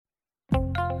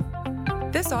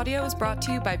This audio is brought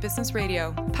to you by Business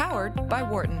Radio, powered by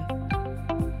Wharton.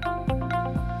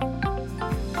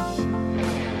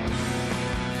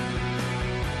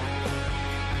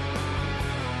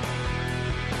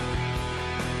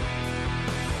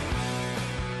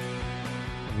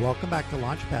 Welcome back to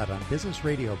Launchpad on Business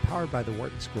Radio, powered by the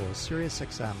Wharton School, Sirius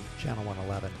XM, Channel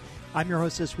 111. I'm your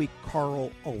host this week,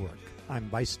 Carl Ulrich. I'm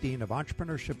Vice Dean of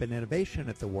Entrepreneurship and Innovation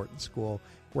at the Wharton School,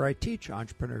 where I teach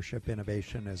entrepreneurship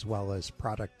innovation as well as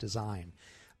product design.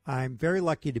 I'm very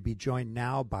lucky to be joined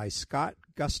now by Scott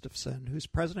Gustafson, who's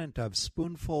president of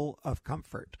Spoonful of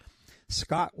Comfort.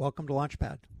 Scott, welcome to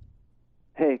Launchpad.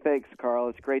 Hey, thanks, Carl.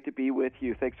 It's great to be with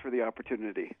you. Thanks for the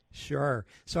opportunity. Sure.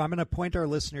 So I'm going to point our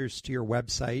listeners to your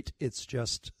website. It's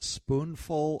just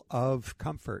Spoonful of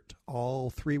Comfort. All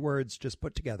three words just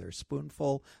put together,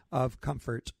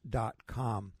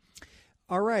 spoonfulofcomfort.com.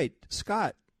 All right,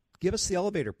 Scott, give us the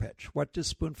elevator pitch. What does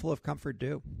Spoonful of Comfort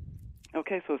do?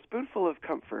 Okay, so Spoonful of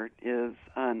Comfort is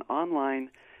an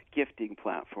online gifting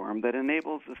platform that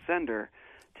enables the sender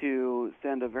to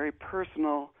send a very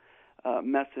personal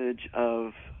message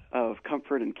of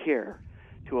comfort and care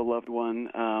to a loved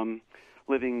one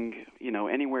living,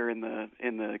 anywhere in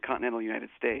the continental United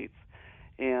States,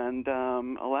 and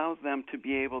allows them to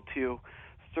be able to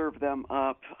serve them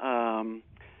up, a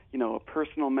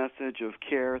personal message of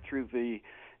care through the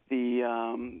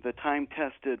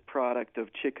time-tested product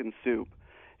of chicken soup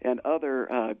and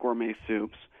other gourmet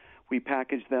soups. We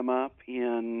package them up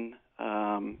in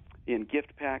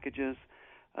gift packages.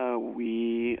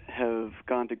 We have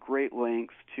gone to great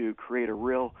lengths to create a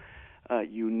real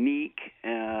unique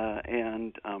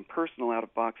and personal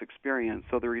out-of-box experience,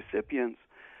 so the recipients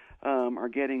are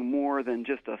getting more than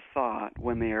just a thought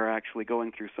when they are actually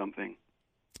going through something.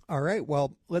 All right.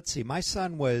 Well, let's see. My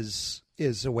son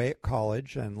is away at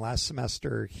college, and last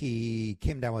semester he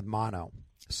came down with mono.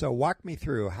 So walk me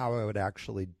through how I would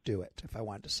actually do it if I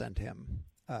wanted to send him.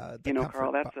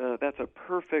 Carl, that's a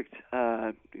perfect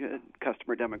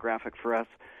customer demographic for us.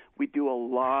 We do a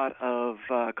lot of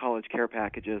college care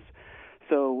packages.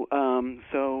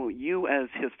 So you, as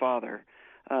his father,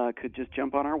 could just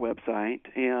jump on our website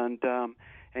and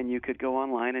you could go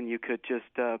online and you could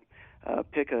just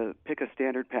pick a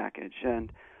standard package.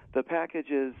 And the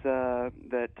packages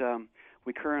that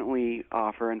we currently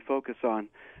offer and focus on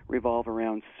revolve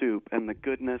around soup and the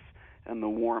goodness and the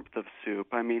warmth of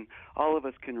soup. I mean, all of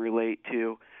us can relate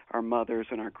to our mothers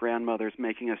and our grandmothers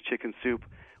making us chicken soup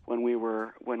when we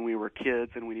were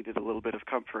kids and we needed a little bit of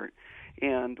comfort.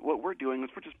 And what we're doing is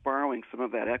we're just borrowing some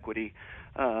of that equity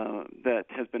that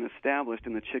has been established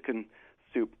in the chicken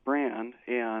soup brand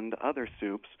and other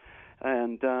soups,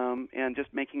 and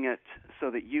just making it so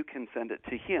that you can send it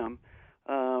to him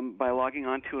by logging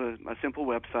on to a simple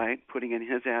website, putting in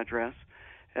his address,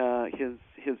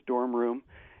 his dorm room,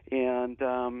 and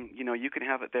you can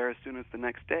have it there as soon as the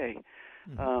next day.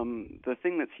 Mm-hmm. The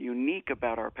thing that's unique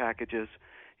about our packages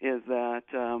is that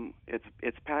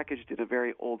it's packaged in a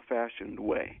very old-fashioned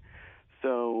way.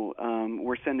 So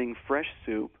we're sending fresh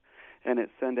soup, and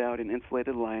it's sent out in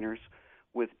insulated liners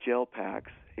with gel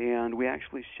packs, and we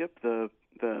actually ship the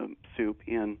soup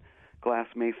in glass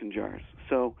mason jars.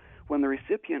 So when the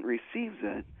recipient receives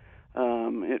it,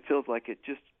 it feels like it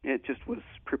just was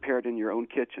prepared in your own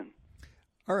kitchen.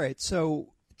 All right,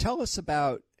 so tell us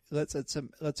about let's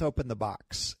open the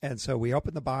box. And so we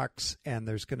open the box, and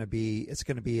it's going to be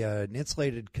an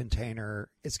insulated container.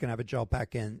 It's going to have a gel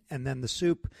pack in, and then the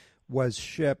soup was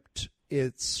shipped.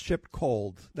 It's shipped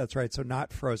cold. That's right. So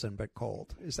not frozen, but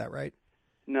cold. Is that right?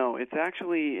 No, it's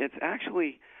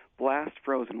actually blast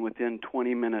frozen within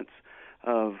 20 minutes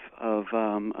of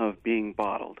being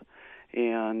bottled,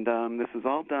 and this is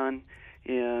all done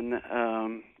in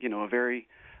a very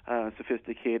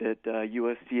sophisticated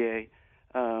USDA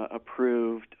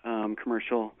approved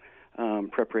commercial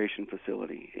preparation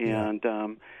facility, and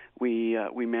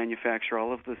we manufacture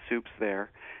all of the soups there,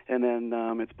 and then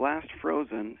it's blast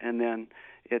frozen, and then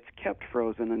it's kept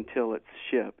frozen until it's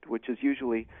shipped, which is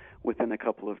usually within a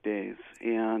couple of days,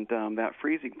 and that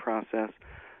freezing process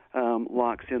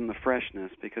locks in the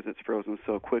freshness because it's frozen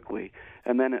so quickly,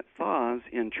 and then it thaws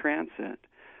in transit.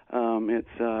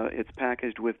 It's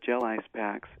packaged with gel ice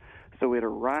packs, so it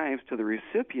arrives to the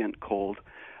recipient cold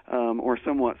or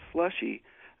somewhat slushy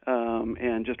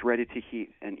and just ready to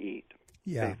heat and eat.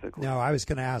 Yeah. Basically. No, I was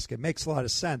going to ask. It makes a lot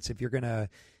of sense if you're going to.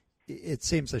 It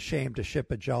seems a shame to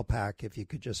ship a gel pack if you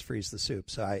could just freeze the soup.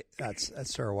 So that's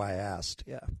sort of why I asked.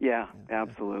 Yeah. Yeah,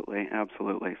 absolutely.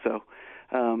 So,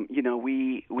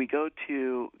 we go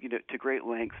to great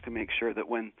lengths to make sure that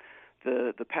when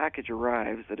the package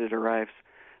arrives, that it arrives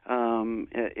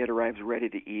it arrives ready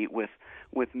to eat with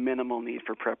minimal need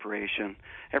for preparation.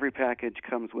 Every package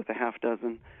comes with a half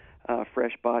dozen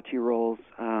fresh bati rolls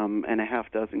and a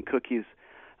half dozen cookies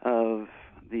of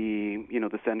the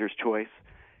sender's choice.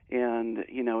 And,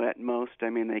 at most,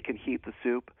 they can heat the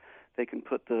soup. They can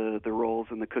put the rolls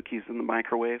and the cookies in the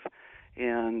microwave,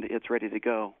 and it's ready to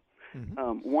go.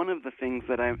 Mm-hmm. One of the things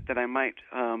that I might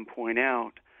point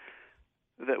out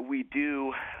that we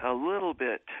do a little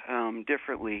bit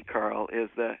differently, Carl, is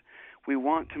that we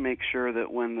want to make sure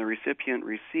that when the recipient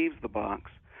receives the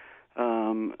box,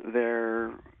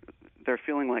 they're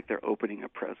feeling like they're opening a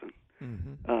present.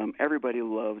 Mm-hmm. Everybody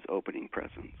loves opening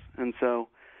presents, and so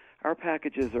our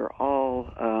packages are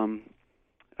all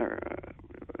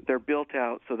they're built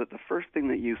out so that the first thing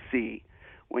that you see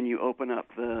when you open up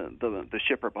the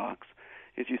shipper box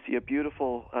is you see a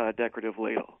beautiful decorative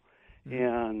ladle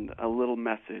and a little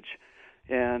message,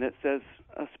 and it says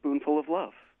a spoonful of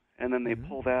love. And then they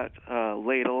pull that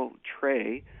ladle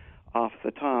tray off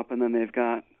the top, and then they've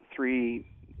got 3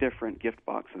 different gift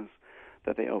boxes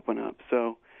that they open up.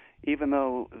 So even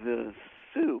though the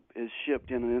soup is shipped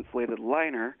in an insulated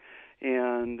liner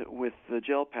and with the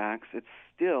gel packs, it's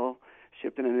still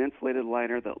shipped in an insulated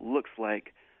liner that looks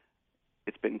like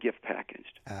it's been gift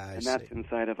packaged. And that's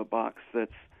inside of a box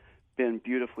that's been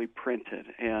beautifully printed.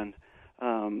 And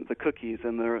the cookies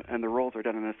and the rolls are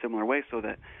done in a similar way, so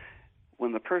that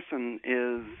when the person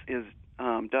is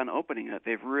done opening it,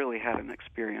 they've really had an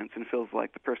experience and feels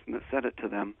like the person that sent it to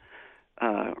them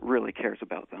really cares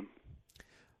about them.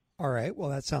 All right. Well,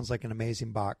 that sounds like an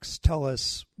amazing box. Tell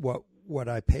us what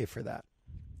I pay for that.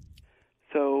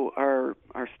 So our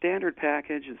standard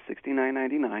package is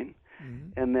 $69.99,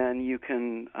 and then you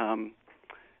can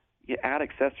you add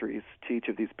accessories to each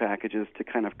of these packages to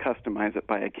kind of customize it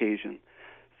by occasion.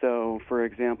 So, for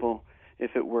example,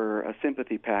 if it were a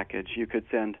sympathy package, you could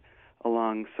send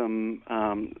along some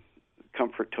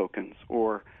comfort tokens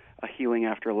or a healing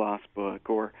after loss book,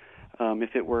 or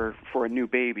if it were for a new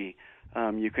baby,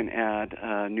 you can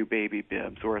add new baby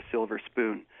bibs or a silver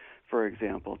spoon, for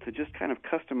example, to just kind of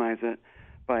customize it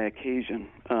by occasion.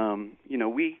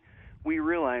 We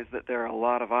realize that there are a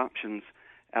lot of options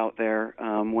out there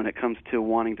when it comes to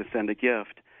wanting to send a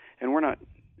gift, and we're not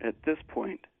at this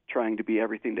point trying to be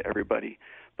everything to everybody,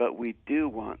 but we do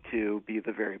want to be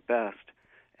the very best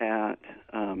at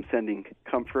sending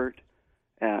comfort,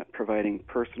 at providing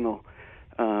personal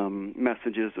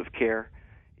messages of care,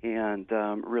 and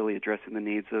really addressing the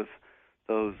needs of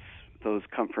those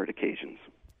comfort occasions.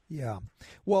 Yeah.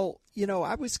 Well,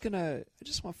 I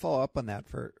just want to follow up on that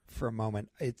for a moment.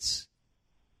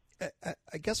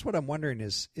 I guess what I'm wondering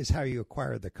is how you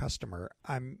acquire the customer.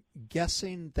 I'm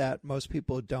guessing that most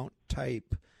people don't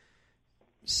type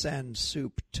send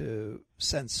soup into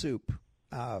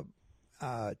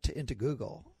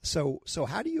Google. So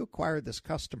how do you acquire this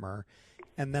customer?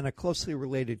 And then a closely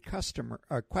related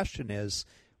question is,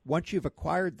 once you've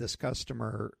acquired this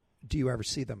customer, do you ever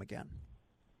see them again?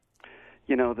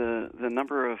 The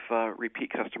number of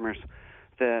repeat customers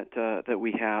that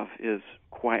we have is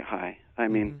quite high. I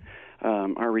mean,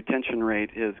 our retention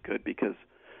rate is good because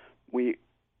we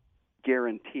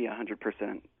guarantee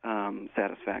 100%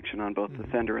 satisfaction on both the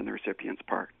sender and the recipient's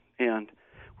part. And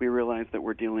we realize that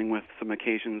we're dealing with some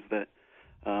occasions that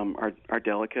are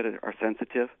delicate, are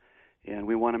sensitive, and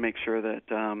we want to make sure that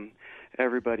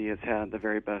everybody has had the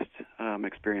very best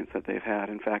experience that they've had.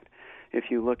 In fact, if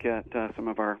you look at some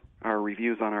of our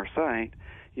reviews on our site,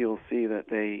 you'll see that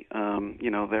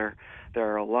there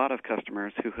are a lot of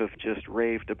customers who have just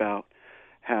raved about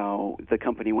how the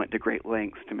company went to great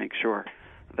lengths to make sure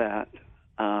that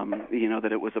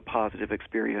that it was a positive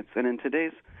experience. And in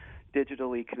today's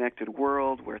digitally connected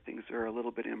world, where things are a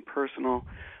little bit impersonal,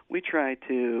 we try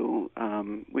to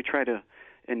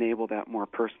enable that more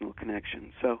personal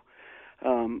connection. So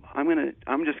I'm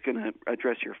just gonna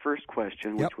address your first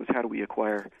question, which was how do we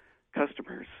acquire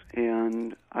customers,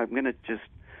 and I'm going to just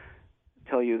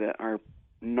tell you that our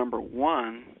number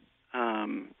one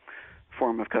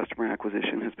form of customer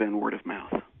acquisition has been word of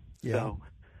mouth. Yeah. So,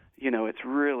 it's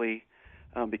really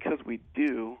because we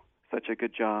do such a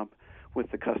good job with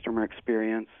the customer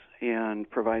experience and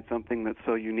provide something that's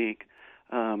so unique,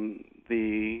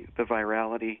 the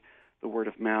virality, the word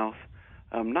of mouth,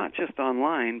 not just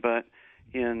online, but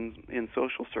in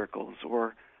social circles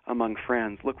or among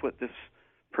friends. Look what this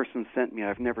person sent me.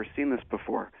 I've never seen this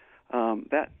before.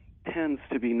 That tends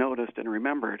to be noticed and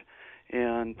remembered,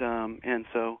 and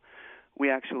so we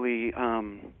actually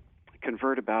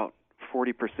convert about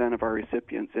 40% of our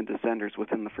recipients into senders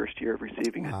within the first year of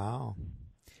receiving it. Wow!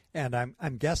 And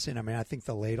I'm guessing. I mean, I think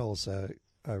the ladle's a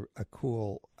a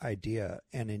cool idea.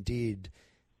 And indeed,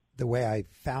 the way I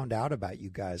found out about you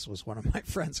guys was one of my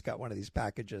friends got one of these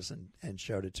packages and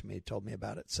showed it to me, told me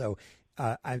about it. So,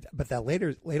 but that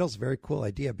ladle's a very cool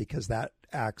idea because that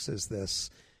acts as this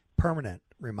permanent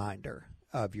reminder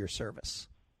of your service.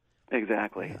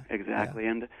 Exactly. Yeah.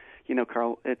 And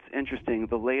Carl, it's interesting.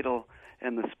 The ladle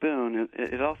and the spoon,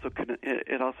 it also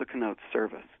connotes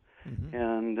service. Mm-hmm.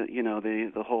 And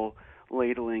the whole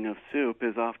ladling of soup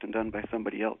is often done by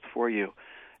somebody else for you.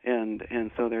 And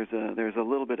so there's a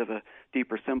little bit of a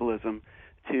deeper symbolism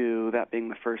to that being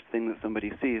the first thing that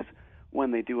somebody sees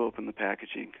when they do open the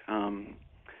packaging,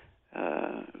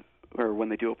 or when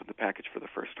they do open the package for the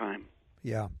first time.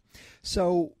 Yeah.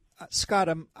 So, Scott,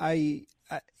 I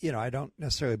don't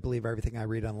necessarily believe everything I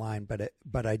read online,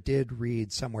 but I did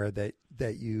read somewhere that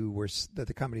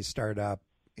the company started up,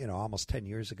 almost 10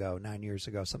 years ago, 9 years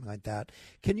ago, something like that.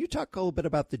 Can you talk a little bit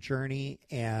about the journey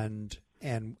and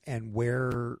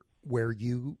where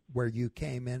you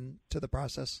came into the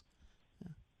process?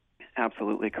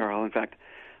 Absolutely, Carl. In fact,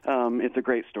 it's a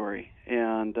great story,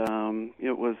 and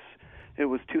it was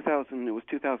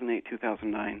 2008,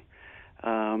 2009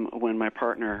 when my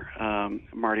partner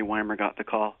Marty Weimer got the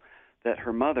call that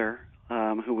her mother,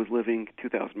 who was living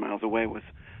 2,000 miles away, was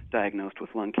diagnosed with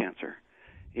lung cancer.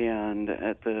 And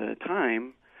at the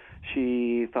time,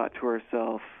 she thought to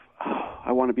herself,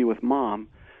 I want to be with Mom,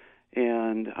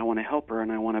 and I want to help her,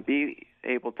 and I want to be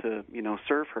able to,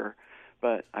 serve her.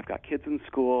 But I've got kids in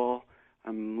school.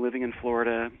 I'm living in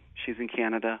Florida. She's in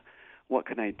Canada. What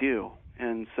can I do?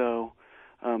 And so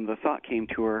the thought came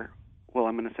to her, well,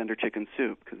 I'm going to send her chicken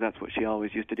soup because that's what she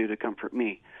always used to do to comfort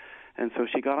me. And so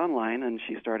she got online and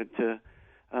she started to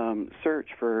search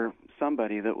for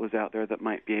somebody that was out there that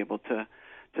might be able to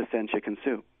send chicken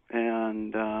soup.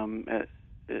 And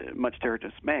much to her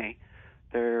dismay,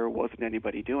 there wasn't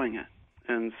anybody doing it.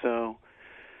 And so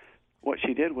what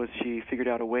she did was she figured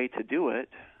out a way to do it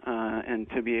and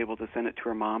to be able to send it to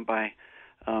her mom by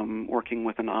working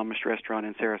with an Amish restaurant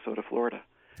in Sarasota, Florida,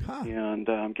 and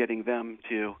getting them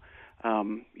to,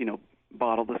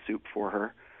 bottle the soup for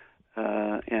her.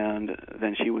 And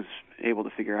then she was able to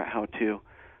figure out how to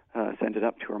send it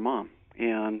up to her mom.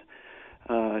 And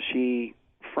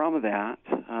from that,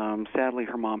 sadly,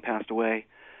 her mom passed away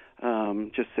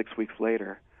just 6 weeks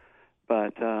later.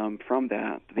 But from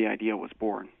that, the idea was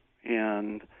born.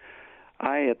 And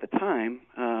I, at the time,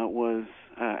 was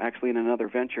actually in another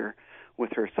venture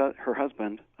with her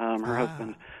husband. Her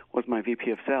husband was my VP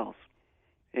of sales.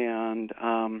 And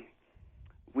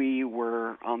we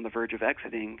were on the verge of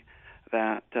exiting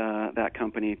that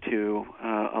company to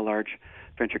a large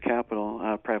venture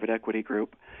capital private equity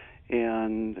group.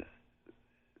 And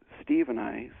Steve and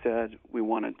I said we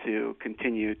wanted to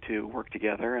continue to work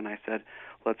together, and I said,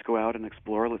 let's go out and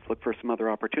explore. Let's look for some other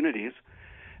opportunities.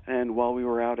 And while we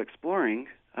were out exploring,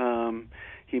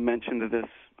 he mentioned this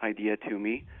idea to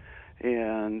me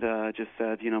and just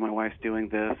said, my wife's doing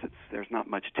this. There's not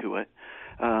much to it,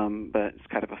 but it's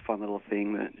kind of a fun little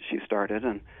thing that she started,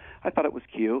 and I thought it was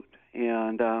cute.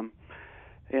 And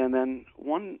then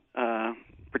one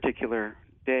particular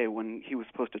day when he was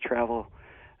supposed to travel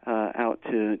out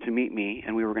to meet me,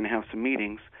 and we were going to have some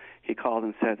meetings, he called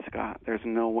and said, Scott, there's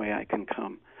no way I can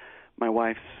come. My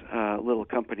wife's little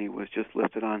company was just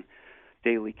listed on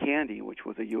Daily Candy, which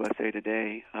was a USA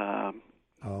Today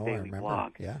daily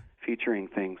blog featuring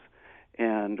things.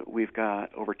 And we've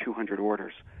got over 200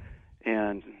 orders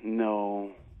and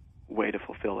no way to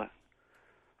fulfill it.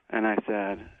 And I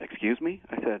said, excuse me?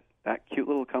 I said, that cute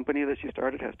little company that she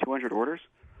started has 200 orders?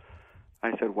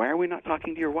 I said, why are we not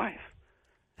talking to your wife?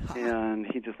 And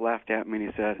he just laughed at me and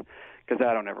he said, because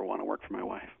I don't ever want to work for my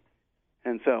wife.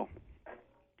 And so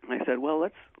I said, well,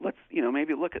 let's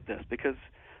maybe look at this because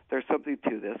there's something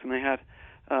to this. And I had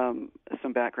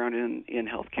some background in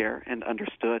healthcare and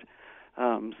understood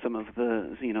some of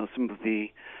the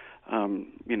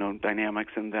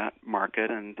dynamics in that market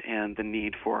and the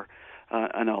need for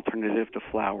an alternative to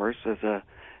flowers as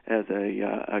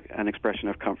an expression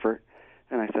of comfort.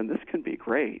 And I said, this can be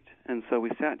great. And so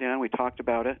we sat down, we talked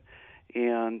about it,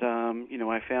 and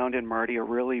I found in Marty a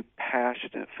really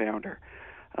passionate founder,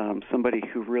 somebody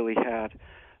who really had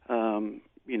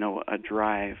a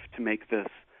drive to make this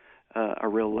a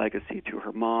real legacy to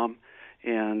her mom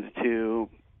and to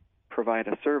provide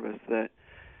a service that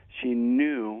she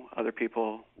knew other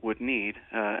people would need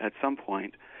at some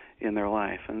point in their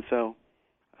life. And so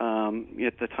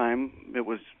at the time, it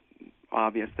was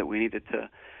obvious that we needed to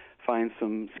find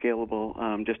some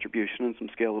scalable distribution and some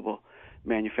scalable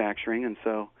manufacturing. And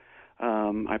so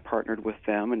I partnered with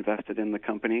them, invested in the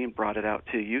company, and brought it out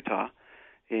to Utah.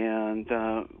 And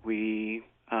we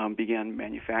began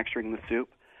manufacturing the soup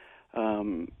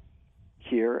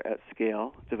here at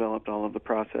scale, developed all of the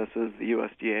processes. The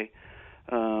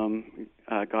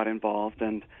USDA got involved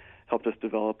and helped us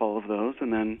develop all of those,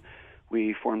 and then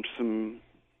we formed some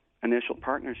initial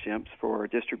partnerships for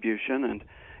distribution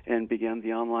and began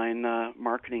the online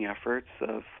marketing efforts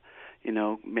of,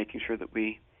 making sure that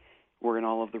we were in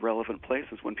all of the relevant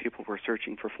places when people were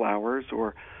searching for flowers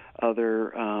or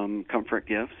other comfort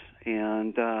gifts,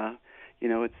 and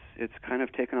it's kind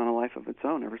of taken on a life of its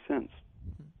own ever since.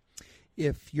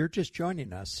 If you're just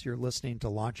joining us, you're listening to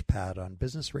Launchpad on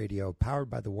Business Radio, powered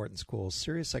by the Wharton School,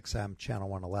 Sirius XM, Channel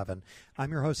 111.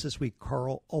 I'm your host this week,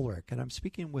 Carl Ulrich, and I'm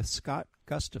speaking with Scott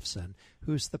Gustafson,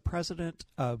 who's the president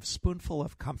of Spoonful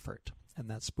of Comfort, and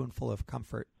that's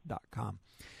spoonfulofcomfort.com.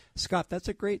 Scott, that's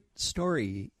a great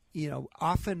story.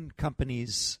 Often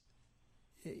companies,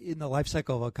 in the life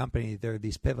cycle of a company, there are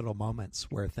these pivotal moments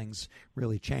where things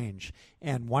really change.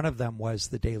 And one of them was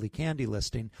the daily candy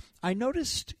listing. I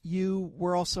noticed you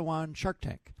were also on Shark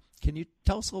Tank. Can you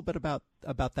tell us a little bit about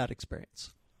that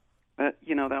experience?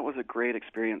 That was a great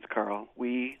experience, Carl.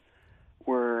 We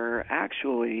were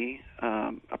actually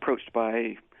approached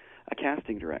by a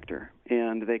casting director,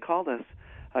 and they called us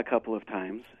a couple of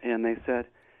times, and they said,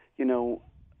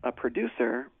 a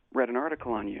producer read an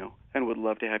article on you and would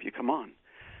love to have you come on.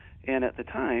 And at the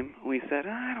time, we said,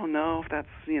 I don't know if that's,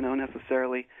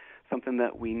 necessarily something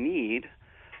that we need.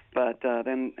 But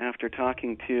then after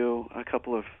talking to a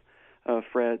couple of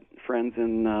friends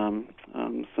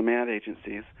in some ad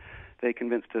agencies, they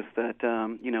convinced us that,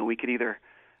 we could either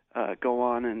go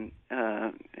on and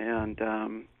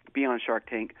be on Shark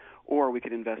Tank, or we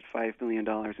could invest $5 million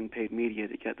in paid media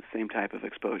to get the same type of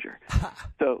exposure.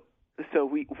 So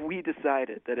we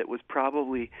decided that it was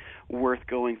probably worth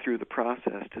going through the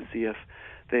process to see if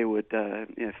they would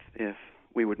if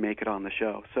we would make it on the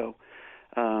show. So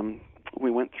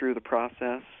we went through the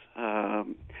process.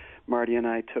 Marty and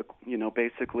I took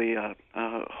basically a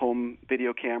home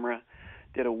video camera,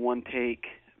 did a one-take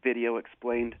video,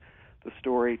 explained the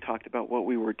story, talked about what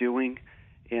we were doing,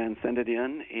 and sent it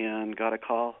in, and got a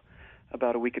call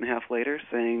about a week and a half later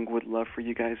saying, would love for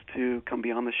you guys to come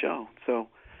be on the show. So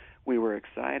we were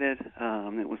excited.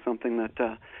 It was something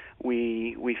that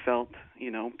we felt,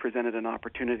 presented an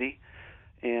opportunity,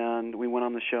 and we went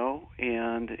on the show,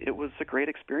 and it was a great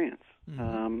experience.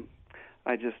 Mm-hmm.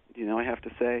 I have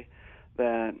to say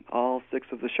that all 6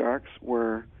 of the sharks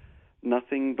were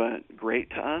nothing but great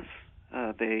to us.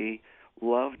 They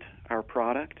loved our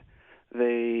product.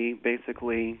 They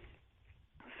basically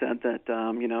said that,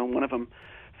 one of them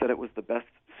said it was the best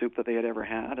soup that they had ever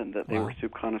had, and that they were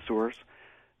soup connoisseurs.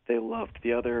 They loved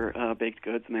the other baked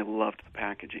goods, and they loved the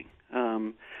packaging.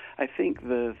 I think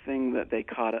the thing that they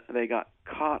got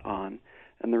caught on,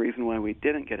 and the reason why we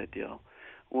didn't get a deal,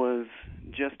 was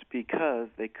just because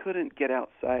they couldn't get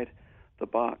outside the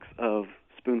box of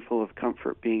Spoonful of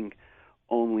Comfort being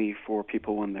only for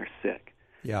people when they're sick,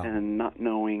 and not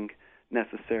knowing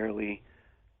necessarily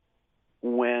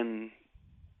when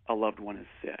a loved one is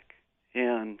sick.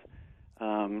 And,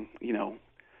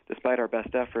 despite our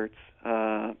best efforts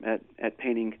at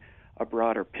painting a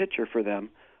broader picture for them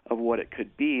of what it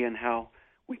could be and how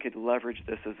we could leverage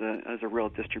this as a real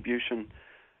distribution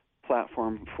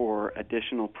platform for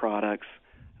additional products,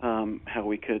 how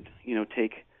we could,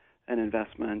 take an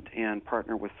investment and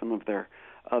partner with some of their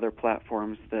other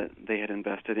platforms that they had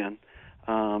invested in.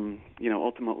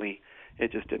 Ultimately, it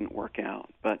just didn't work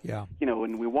out. But,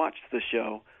 when we watched the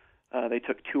show, they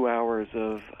took 2 hours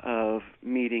of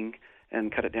meeting and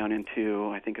cut it down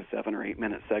into, I think, a 7 or 8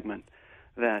 minute segment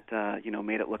that,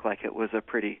 made it look like it was a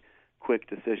pretty quick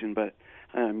decision. But,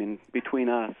 between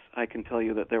us, I can tell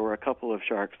you that there were a couple of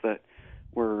sharks that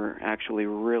were actually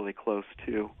really close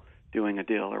to doing a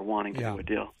deal or wanting to do a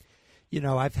deal.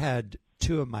 I've had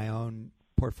 2 of my own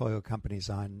portfolio companies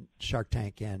on Shark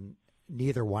Tank, and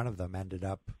neither one of them ended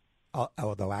up,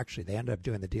 although actually they ended up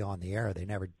doing the deal on the air. They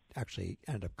never actually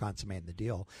ended up consummating the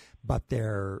deal, but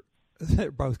they're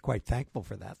both quite thankful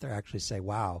for that. They actually say,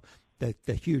 wow,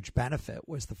 the huge benefit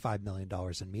was the $5 million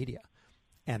in media.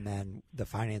 And then the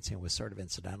financing was sort of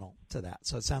incidental to that.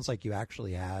 So it sounds like you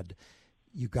actually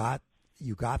you got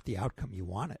the outcome you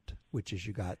wanted, which is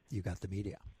you got the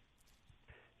media.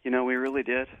 We really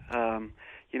did.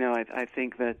 I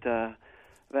think that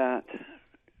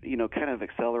kind of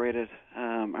accelerated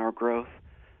our growth.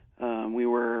 We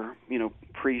were,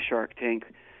 pre-Shark Tank,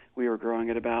 we were growing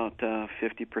at about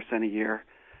 50% a year,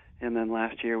 and then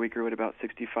last year we grew at about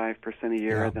 65% a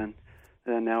year. Then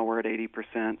now we're at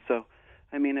 80%. So,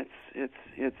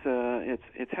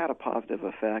 it's had a positive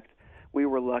effect. We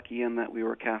were lucky in that we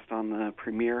were cast on the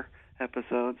premiere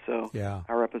episode. So yeah.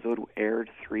 our episode aired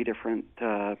three different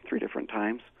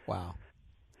times. Wow.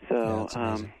 So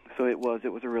yeah, so it was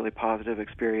a really positive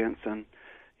experience, and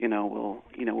we'll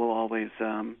always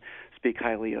speak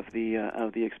highly of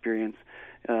the experience,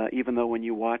 even though when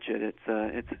you watch it,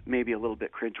 it's maybe a little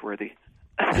bit cringeworthy.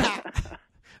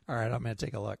 All right, I'm going to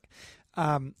take a look.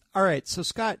 All right, so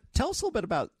Scott, tell us a little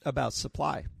bit about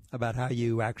supply, about how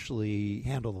you actually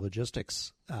handle the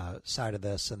logistics side of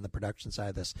this and the production side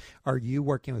of this. Are you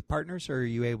working with partners, or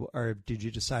or did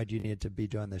you decide you needed to be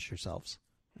doing this yourselves?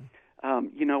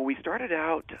 We started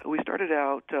out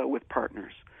with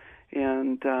partners,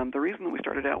 and the reason that we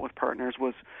started out with partners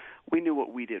was we knew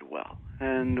what we did well,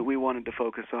 and we wanted to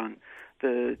focus on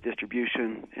the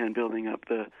distribution and building up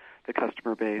the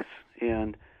customer base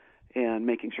and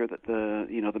making sure that the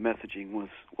messaging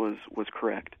was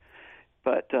correct.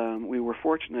 But we were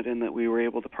fortunate in that we were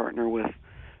able to partner with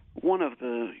one of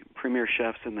the premier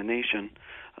chefs in the nation,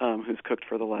 who's cooked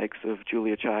for the likes of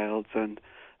Julia Childs and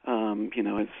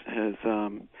has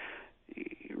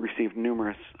received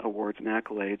numerous awards and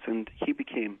accolades, and he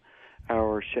became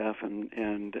our chef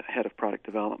and head of product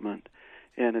development,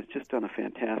 and has just done a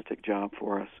fantastic job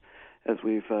for us as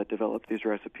we've developed these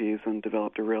recipes and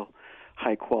developed a real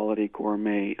high-quality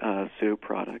gourmet soup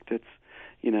product. It's,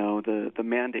 the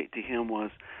mandate to him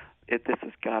was, this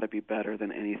has got to be better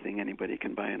than anything anybody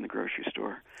can buy in the grocery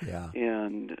store. Yeah.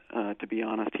 And to be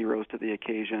honest, he rose to the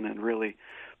occasion and really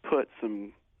put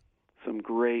some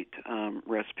great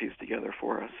recipes together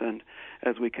for us. And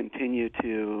as we continue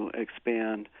to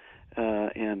expand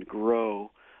and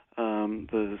grow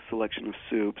the selection of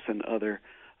soups and other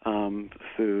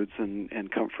foods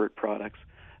and comfort products,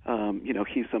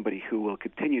 he's somebody who will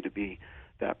continue to be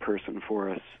that person for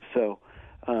us. So,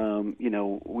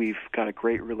 we've got a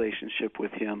great relationship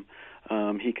with him.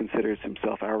 He considers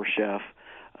himself our chef,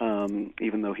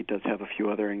 even though he does have a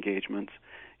few other engagements.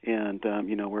 And,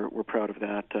 we're proud of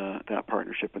that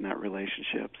partnership and that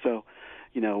relationship. So,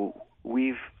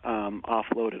 we've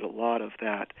offloaded a lot of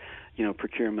that,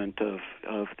 procurement of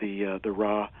the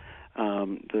raw,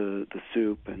 the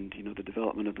soup and, the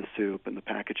development of the soup and the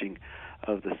packaging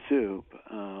of the soup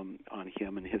on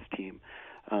him and his team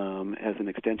as an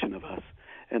extension of us.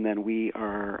 And then we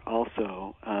are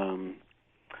also,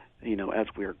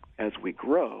 as we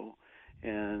grow,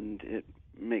 and it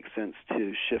makes sense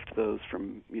to shift those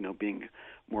from, being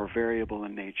more variable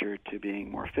in nature to being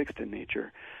more fixed in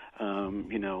nature.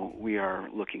 We are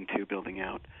looking to building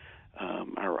out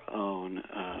our own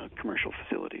commercial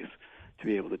facilities to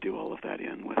be able to do all of that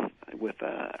with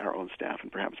our own staff,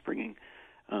 and perhaps bringing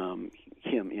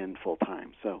him in full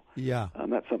time. So yeah,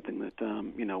 that's something that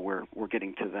we're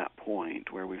getting to that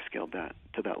point where we've scaled that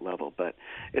to that level. But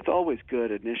it's always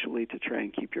good initially to try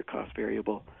and keep your cost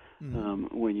variable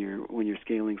when you're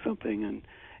scaling something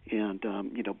and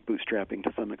bootstrapping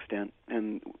to some extent.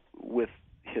 And with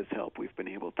his help, we've been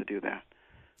able to do that.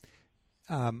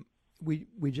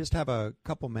 We just have a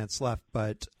couple minutes left,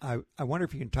 but I wonder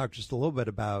if you can talk just a little bit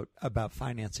about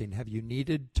financing. Have you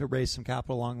needed to raise some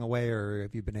capital along the way, or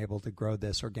have you been able to grow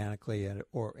this organically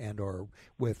or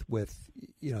with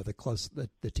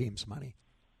the team's money?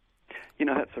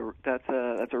 That's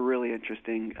a really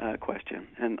interesting question,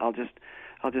 and I'll just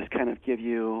kind of give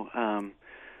you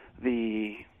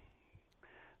the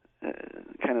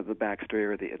kind of the backstory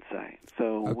or the insight.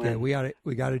 So okay, we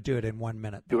got to do it in 1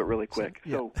 minute. Do it really quick.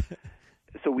 So, yeah.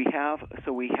 So we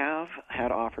have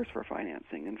had offers for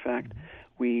financing. In fact,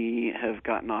 we have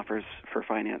gotten offers for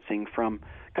financing from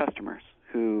customers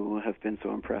who have been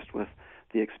so impressed with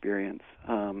the experience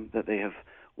that they have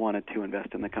wanted to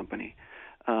invest in the company.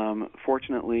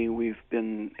 Fortunately, we've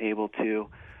been able to,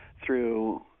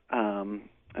 through an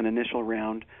initial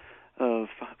round of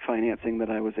financing that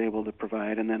I was able to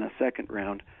provide, and then a second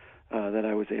round that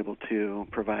I was able to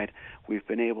provide, we've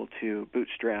been able to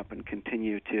bootstrap and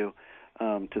continue to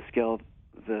scale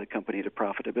the company to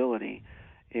profitability,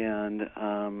 and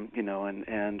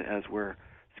and as we're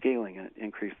scaling it,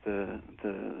 increase the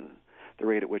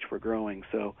rate at which we're growing.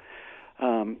 So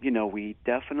we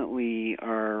definitely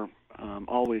are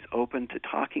always open to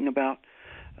talking about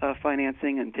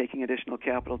financing and taking additional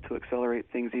capital to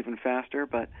accelerate things even faster.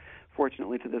 But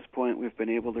fortunately, to this point, we've been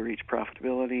able to reach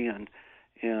profitability and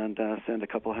send a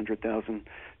couple 100,000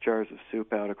 jars of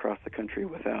soup out across the country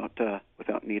without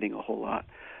needing a whole lot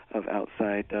of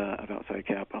outside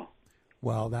capital.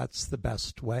 Well, that's the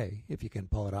best way if you can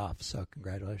pull it off. So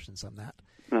congratulations on that.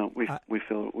 No, we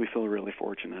feel really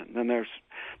fortunate. And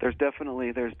there's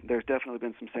definitely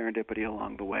been some serendipity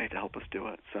along the way to help us do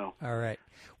it. So all right.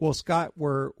 Well, Scott,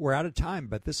 we're out of time,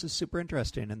 but this is super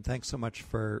interesting, and thanks so much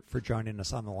for joining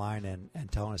us on the line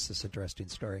and telling us this interesting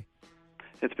story.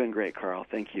 It's been great, Carl.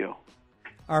 Thank you.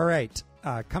 All right.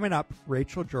 Coming up,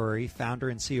 Rachel Drury, founder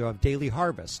and CEO of Daily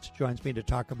Harvest, joins me to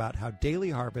talk about how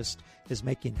Daily Harvest is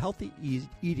making healthy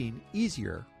eating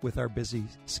easier with our busy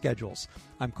schedules.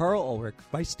 I'm Carl Ulrich,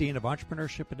 Vice Dean of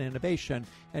Entrepreneurship and Innovation,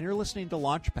 and you're listening to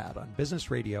Launchpad on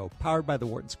Business Radio, powered by the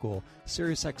Wharton School,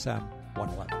 Sirius XM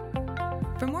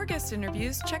 111. For more guest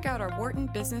interviews, check out our Wharton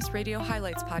Business Radio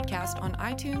Highlights podcast on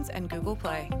iTunes and Google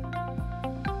Play.